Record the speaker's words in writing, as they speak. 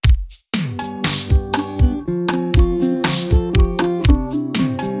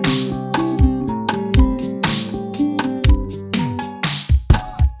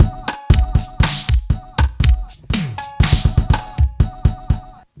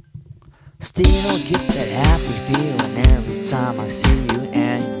still get that happy feeling every time I see you.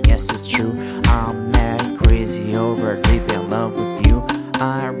 And yes, it's true, I'm mad crazy over deep in love with you.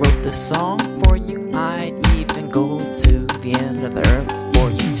 I wrote this song for you, I'd even go to the end of the earth for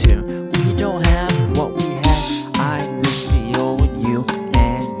you too. We don't have what we had, I miss the old you.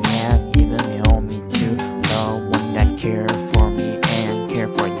 And yeah, even the old me too, the one that cared for me and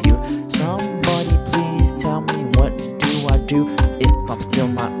cared for you. Somebody please tell me, what do I do if I'm still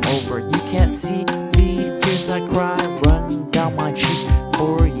not over? You can't see these tears I cry run down my cheek.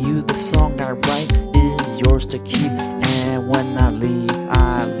 For you the song I write is yours to keep. And when I leave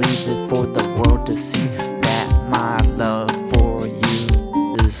it for the world to see, that my love for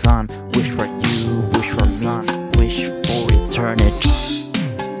you is on. Wish for you, wish for me, wish for eternity.